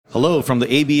Hello from the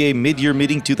ABA Mid-Year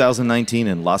Meeting 2019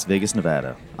 in Las Vegas,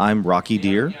 Nevada. I'm Rocky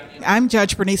Deer. I'm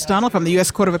Judge Bernice Donald from the U.S.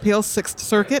 Court of Appeals, 6th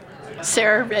Circuit.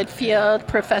 Sarah Redfield,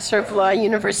 Professor of Law,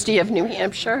 University of New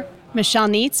Hampshire. Michelle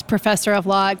Neitz, Professor of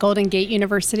Law at Golden Gate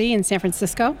University in San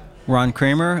Francisco. Ron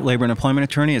Kramer, Labor and Employment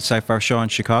Attorney at Seyfarth Shaw in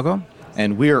Chicago.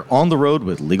 And we're on the road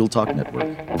with Legal Talk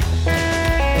Network.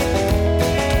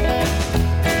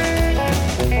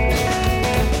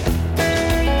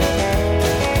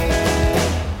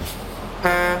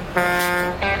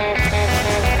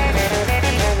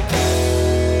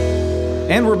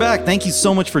 And we're back. Thank you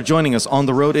so much for joining us on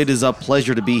the road. It is a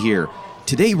pleasure to be here.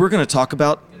 Today we're going to talk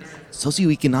about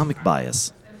socioeconomic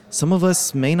bias. Some of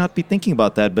us may not be thinking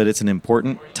about that, but it's an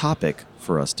important topic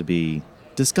for us to be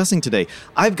discussing today.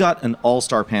 I've got an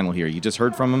all-star panel here. You just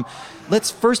heard from them.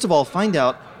 Let's first of all find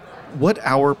out what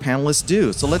our panelists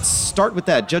do. So let's start with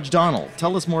that. Judge Donald,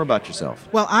 tell us more about yourself.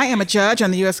 Well, I am a judge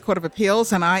on the U.S. Court of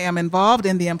Appeals, and I am involved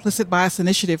in the Implicit Bias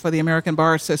Initiative for the American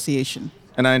Bar Association.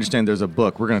 And I understand there's a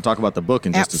book. We're going to talk about the book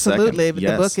in just a second. Absolutely.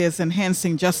 Yes. The book is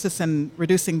Enhancing Justice and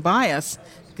Reducing Bias,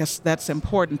 because that's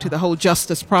important to the whole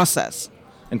justice process.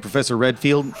 And Professor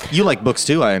Redfield, you like books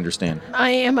too, I understand. I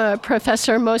am a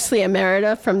professor, mostly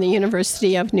emerita, from the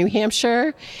University of New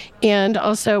Hampshire, and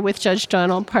also with Judge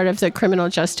Donald, part of the Criminal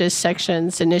Justice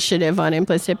Section's initiative on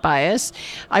implicit bias.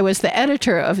 I was the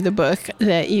editor of the book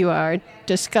that you are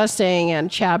discussing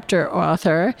and chapter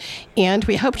author, and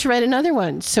we hope to write another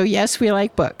one. So yes, we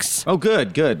like books. Oh,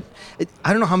 good.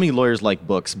 I don't know how many lawyers like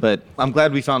books, but I'm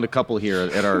glad we found a couple here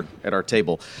at our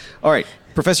table. All right,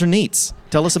 Professor Neitz,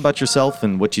 tell us about yourself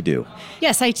and what you do.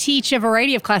 Yes, I teach a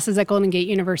variety of classes at Golden Gate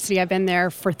University. I've been there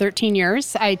for 13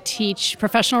 years. I teach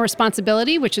professional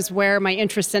responsibility, which is where my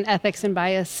interest in ethics and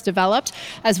bias developed,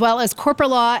 as well as corporate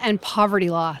law and poverty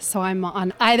law. So I'm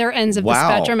on either ends of the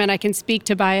spectrum, and I can speak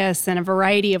to bias in a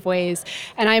variety of ways.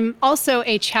 And I'm also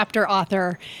a chapter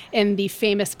author in the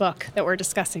famous book that we're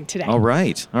discussing today. All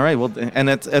right. Well, and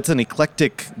that's an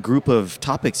eclectic group of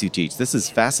topics you teach. This is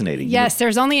fascinating. Yes,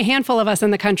 there's only a handful of us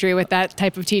in the country with that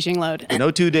type of teaching load.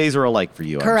 No 2 days are alike for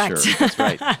you, Correct. I'm sure. That's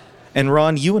right. And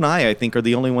Ron, you and I think, are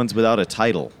the only ones without a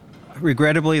title.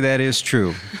 Regrettably, that is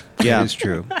true. Yeah. That is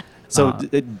true. So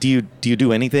do you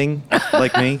do anything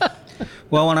like me?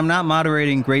 Well, when I'm not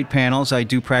moderating great panels, I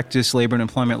do practice labor and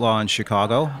employment law in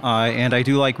Chicago, and I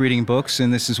do like reading books,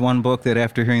 and this is one book that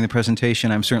after hearing the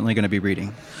presentation, I'm certainly going to be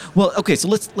reading. Well, okay, so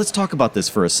let's talk about this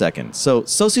for a second. So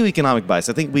socioeconomic bias,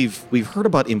 I think we've heard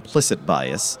about implicit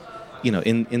bias,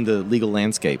 in the legal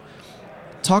landscape.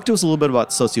 Talk to us a little bit about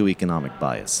socioeconomic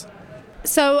bias.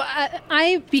 So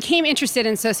I became interested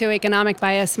in socioeconomic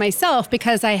bias myself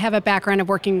because I have a background of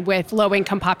working with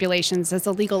low-income populations as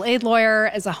a legal aid lawyer,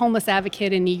 as a homeless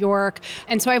advocate in New York.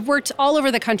 And so I've worked all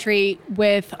over the country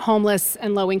with homeless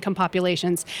and low-income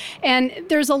populations. And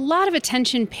there's a lot of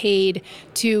attention paid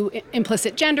to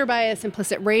implicit gender bias,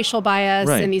 implicit racial bias,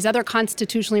 right, and these other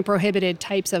constitutionally prohibited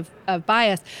types of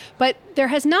bias. But there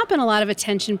has not been a lot of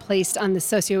attention placed on the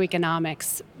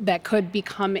socioeconomics that could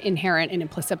become inherent in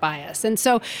implicit bias. And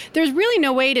so there's really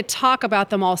no way to talk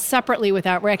about them all separately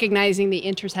without recognizing the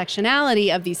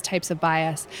intersectionality of these types of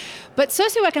bias. But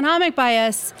socioeconomic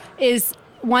bias is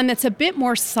one that's a bit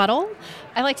more subtle.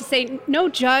 I like to say no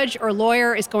judge or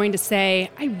lawyer is going to say,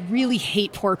 I really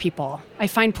hate poor people. I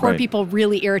find poor people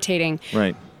really irritating.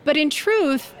 Right. But in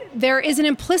truth, there is an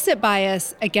implicit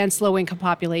bias against low-income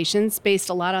populations based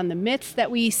a lot on the myths that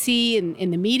we see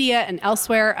in the media and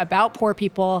elsewhere about poor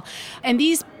people. And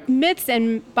these myths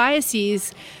and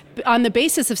biases on the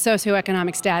basis of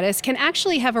socioeconomic status can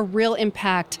actually have a real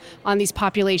impact on these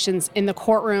populations in the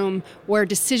courtroom where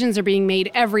decisions are being made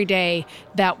every day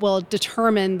that will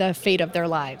determine the fate of their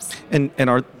lives. And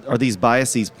are these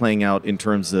biases playing out in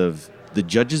terms of the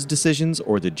judge's decisions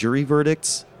or the jury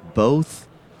verdicts? Both?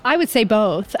 I would say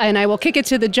both, and I will kick it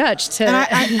to the judge to...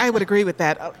 And I would agree with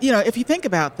that. If you think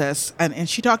about this, and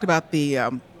she talked about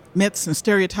the myths and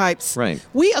stereotypes, right,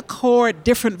 we accord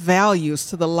different values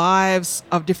to the lives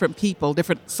of different people,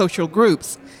 different social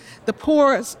groups. The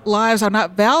poor's lives are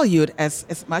not valued as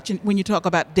much when you talk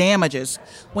about damages,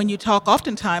 when you talk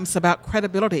oftentimes about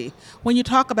credibility, when you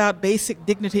talk about basic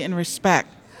dignity and respect.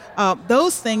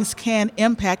 Those things can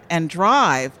impact and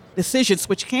drive decisions,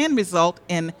 which can result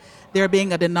in there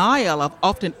being a denial of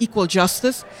often equal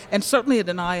justice and certainly a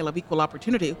denial of equal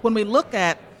opportunity. When we look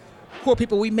at poor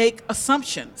people, we make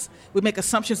assumptions. We make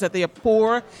assumptions that they are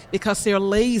poor because they're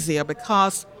lazy or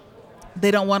because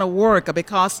they don't want to work or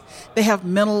because they have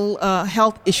mental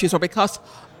health issues or because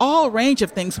all range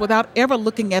of things without ever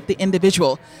looking at the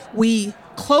individual. We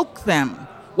cloak them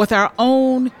with our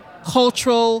own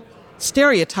cultural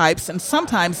stereotypes, and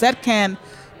sometimes that can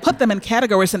put them in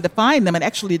categories and define them and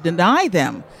actually deny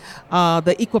them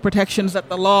the equal protections that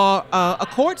the law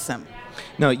accords them.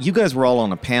 Now, you guys were all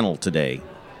on a panel today,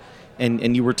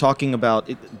 and you were talking about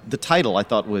the title. I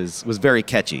thought was very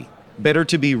catchy. Better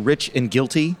to be rich and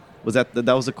guilty. Was that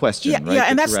was a question? Yeah, right, yeah,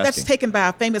 and that that's taken by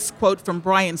a famous quote from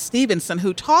Brian Stevenson,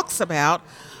 who talks about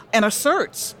and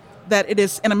asserts that it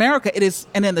is in America, it is,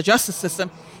 and in the justice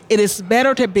system, it is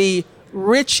better to be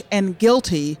rich and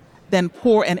guilty than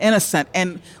poor and innocent.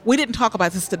 And we didn't talk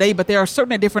about this today, but there are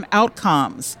certainly different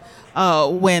outcomes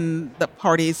when the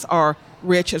parties are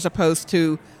rich as opposed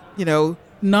to,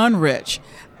 non-rich.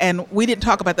 And we didn't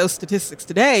talk about those statistics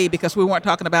today because we weren't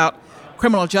talking about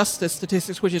criminal justice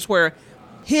statistics, which is where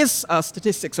his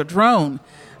statistics are drawn.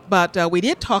 But we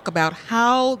did talk about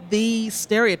how these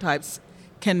stereotypes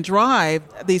can drive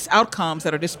these outcomes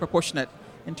that are disproportionate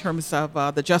in terms of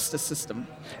the justice system.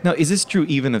 Now, is this true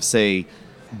even of, say,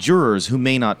 jurors who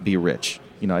may not be rich?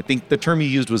 I think the term you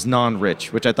used was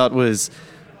non-rich, which I thought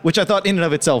in and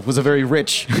of itself was a very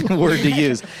rich word to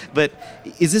use. But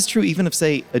is this true even of,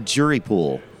 say, a jury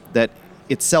pool that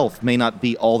itself may not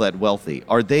be all that wealthy?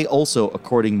 Are they also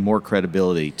according more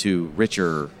credibility to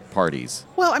richer parties?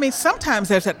 Well, sometimes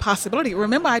there's that possibility.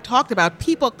 Remember, I talked about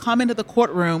people come into the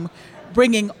courtroom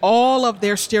bringing all of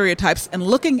their stereotypes and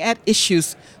looking at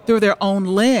issues through their own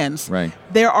lens. Right.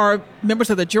 There are members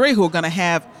of the jury who are going to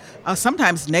have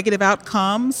sometimes negative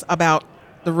outcomes about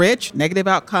the rich, negative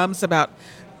outcomes about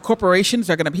corporations.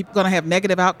 They're going to have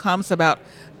negative outcomes about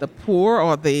the poor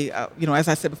or the, as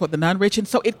I said before, the non-rich. And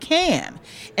so it can.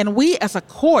 And we as a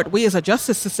court, we as a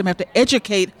justice system have to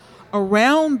educate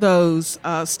around those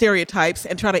stereotypes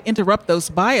and try to interrupt those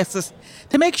biases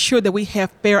to make sure that we have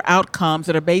fair outcomes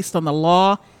that are based on the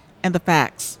law and the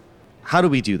facts. How do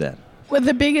we do that? Well,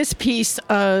 the biggest piece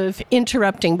of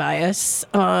interrupting bias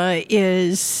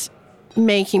is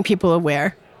making people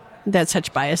aware that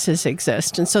such biases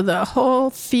exist. And so the whole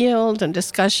field and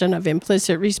discussion of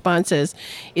implicit responses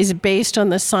is based on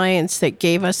the science that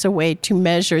gave us a way to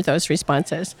measure those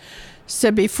responses. So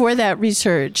before that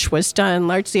research was done,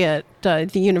 largely at the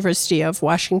University of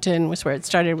Washington was where it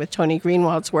started with Tony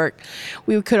Greenwald's work,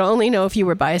 we could only know if you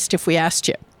were biased if we asked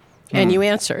you. And you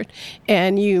answered.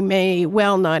 And you may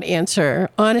well not answer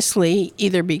honestly,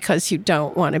 either because you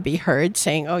don't want to be heard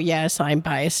saying, oh, yes, I'm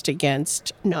biased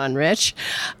against non-rich,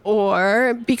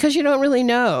 or because you don't really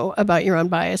know about your own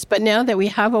bias. But now that we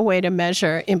have a way to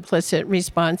measure implicit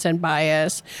response and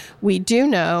bias, we do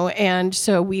know. And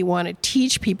so we want to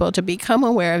teach people to become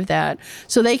aware of that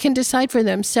so they can decide for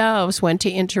themselves when to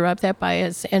interrupt that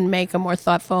bias and make a more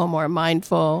thoughtful, more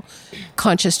mindful,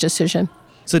 conscious decision.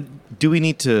 So do we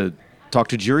need to talk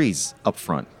to juries up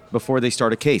front before they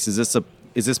start a case? Is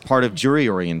this part of jury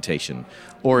orientation?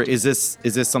 Or is this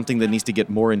something that needs to get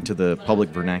more into the public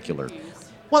vernacular?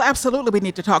 Well, absolutely we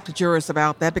need to talk to jurors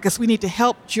about that because we need to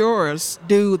help jurors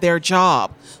do their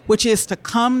job, which is to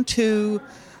come to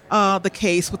the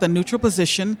case with a neutral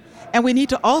position. And we need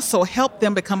to also help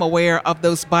them become aware of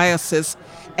those biases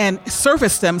and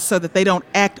surface them so that they don't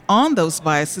act on those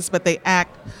biases, but they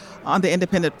act on the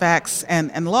independent facts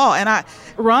and law. And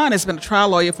Ron has been a trial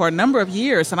lawyer for a number of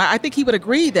years, and I think he would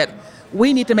agree that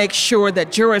we need to make sure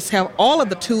that jurors have all of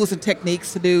the tools and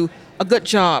techniques to do a good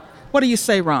job. What do you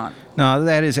say, Ron? No,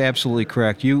 that is absolutely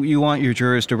correct. You want your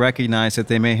jurors to recognize that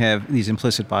they may have these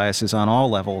implicit biases on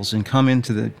all levels and come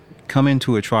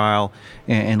into a trial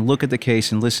and look at the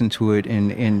case and listen to it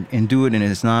and do it in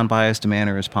as non-biased a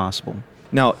manner as possible.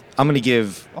 Now, I'm going to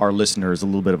give our listeners a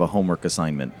little bit of a homework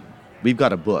assignment. We've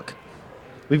got a book.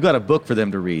 We've got a book for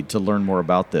them to read to learn more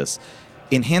about this.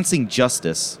 Enhancing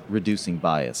Justice, Reducing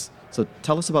Bias. So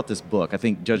tell us about this book. I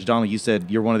think, Judge Donnell, you said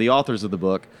you're one of the authors of the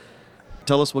book.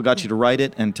 Tell us what got you to write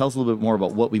it, and tell us a little bit more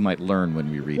about what we might learn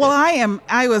when we read it. Well,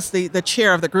 I was the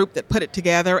chair of the group that put it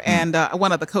together and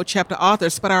one of the co-chapter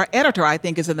authors, but our editor, I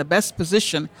think, is in the best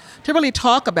position to really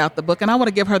talk about the book, and I want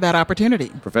to give her that opportunity.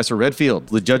 Professor Redfield,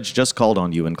 the judge just called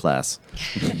on you in class.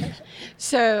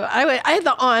 So I had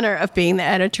the honor of being the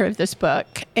editor of this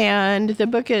book, and the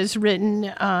book is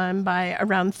written by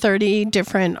around 30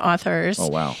 different authors. Oh,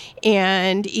 wow.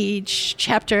 And each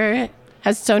chapter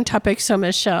has its own topic. So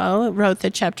Michelle wrote the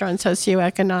chapter on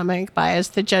socioeconomic bias.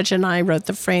 The judge and I wrote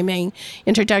the framing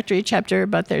introductory chapter,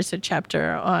 but there's a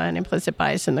chapter on implicit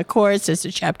bias in the courts. There's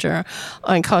a chapter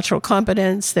on cultural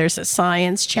competence. There's a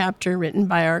science chapter written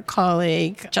by our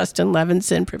colleague, Justin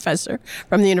Levinson, professor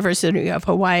from the University of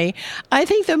Hawaii. I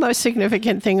think the most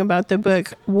significant thing about the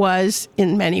book was,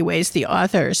 in many ways, the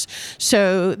authors.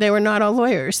 So they were not all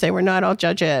lawyers. They were not all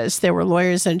judges. There were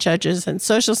lawyers and judges and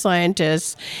social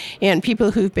scientists and people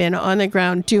people who've been on the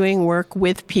ground doing work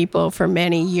with people for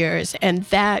many years. And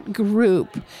that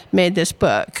group made this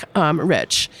book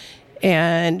rich.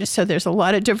 And so there's a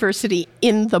lot of diversity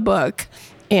in the book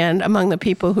and among the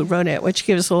people who wrote it, which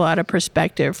gives a lot of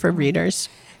perspective for readers.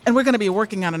 And we're going to be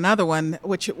working on another one,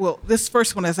 this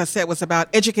first one, as I said, was about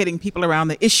educating people around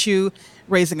the issue,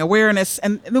 raising awareness.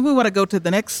 And then we want to go to the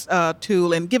next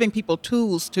tool and giving people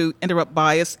tools to interrupt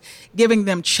bias, giving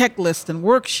them checklists and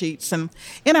worksheets. And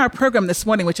in our program this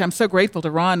morning, which I'm so grateful to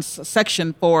Ron's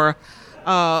section for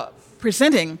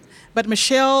presenting, but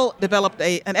Michelle developed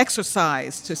an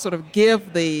exercise to sort of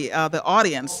give the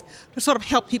audience to sort of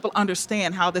help people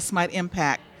understand how this might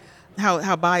impact,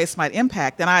 how bias might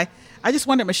impact. And I just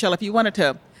wonder, Michelle, if you wanted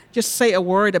to just say a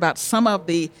word about some of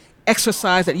the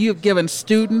exercise that you've given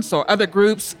students or other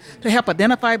groups to help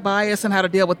identify bias and how to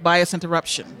deal with bias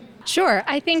interruption. Sure.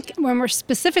 I think when we're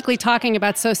specifically talking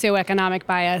about socioeconomic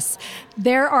bias,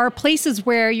 there are places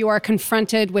where you are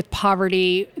confronted with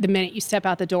poverty the minute you step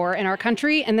out the door in our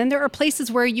country. And then there are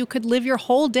places where you could live your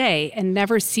whole day and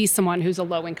never see someone who's a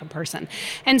low-income person.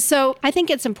 And so I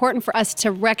think it's important for us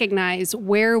to recognize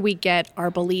where we get our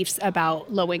beliefs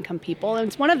about low-income people. And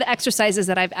it's one of the exercises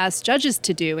that I've asked judges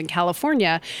to do in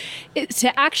California, is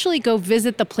to actually go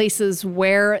visit the places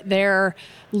where their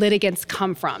litigants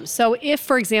come from. So if,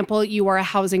 for example, you are a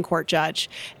housing court judge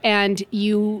and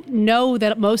you know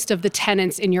that most of the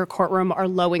tenants in your courtroom are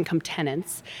low-income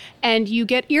tenants, and you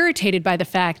get irritated by the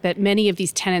fact that many of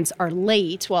these tenants are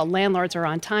late while landlords are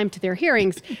on time to their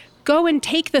hearings, go and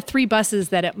take the 3 buses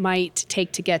that it might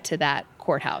take to get to that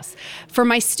courthouse. For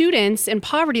my students in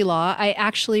poverty law, I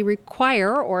actually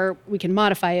require, or we can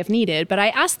modify if needed, but I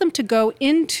ask them to go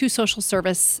into social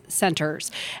service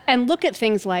centers and look at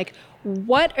things like,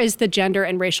 what is the gender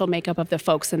and racial makeup of the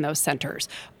folks in those centers?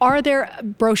 Are there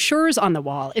brochures on the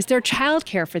wall? Is there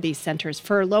childcare for these centers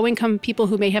for low-income people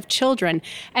who may have children?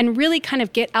 And really kind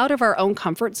of get out of our own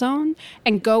comfort zone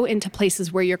and go into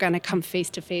places where you're going to come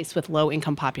face-to-face with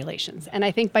low-income populations. And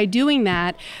I think by doing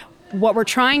that, what we're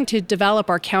trying to develop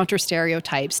are counter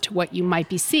stereotypes to what you might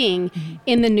be seeing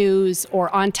in the news or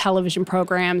on television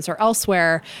programs or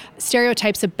elsewhere,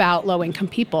 stereotypes about low-income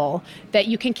people that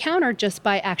you can counter just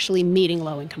by actually meeting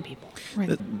low-income people. Right.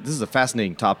 This is a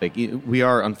fascinating topic. We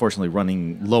are unfortunately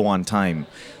running low on time.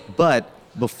 But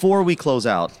before we close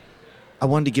out, I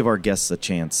wanted to give our guests a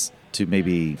chance to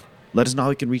maybe let us know how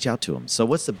we can reach out to them. So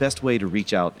what's the best way to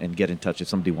reach out and get in touch if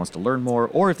somebody wants to learn more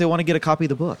or if they want to get a copy of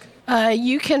the book?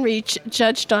 You can reach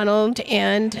Judge Donald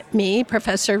and me,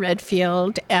 Professor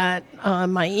Redfield, at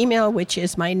my email, which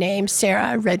is my name,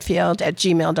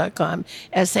 sarahredfield@gmail.com,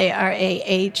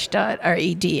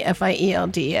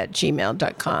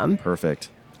 sarah.redfield@gmail.com. Perfect.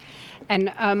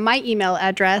 And my email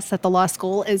address at the law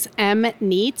school is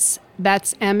mneitz,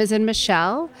 that's M as in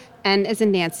Michelle, N as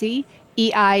in Nancy,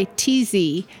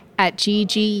 EITZ,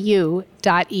 @ggu.edu.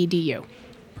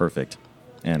 Perfect.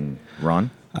 And Ron?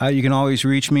 You can always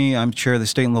reach me. I'm chair of the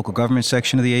state and local government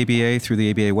section of the ABA through the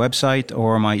ABA website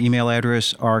or my email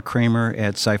address,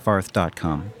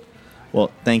 rkramer@cyfarth.com.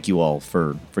 Well, thank you all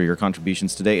for your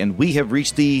contributions today. And we have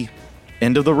reached the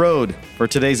end of the road for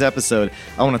today's episode.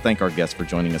 I want to thank our guests for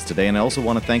joining us today. And I also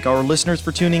want to thank our listeners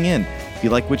for tuning in. If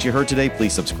you like what you heard today,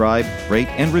 please subscribe, rate,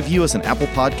 and review us on Apple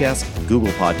Podcasts,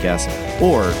 Google Podcasts,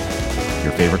 or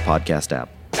your favorite podcast app.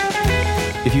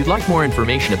 If you'd like more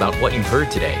information about what you've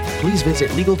heard today, please visit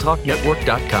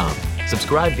LegalTalkNetwork.com.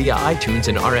 Subscribe via iTunes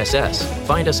and RSS.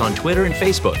 Find us on Twitter and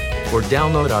Facebook, or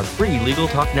download our free Legal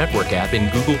Talk Network app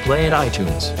in Google Play and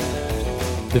iTunes.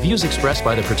 The views expressed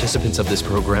by the participants of this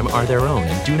program are their own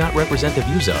and do not represent the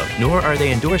views of, nor are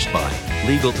they endorsed by,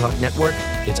 Legal Talk Network,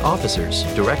 its officers,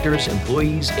 directors,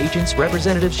 employees, agents,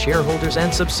 representatives, shareholders,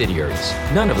 and subsidiaries.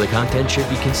 None of the content should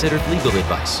be considered legal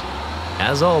advice.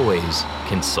 As always,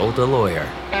 consult a lawyer.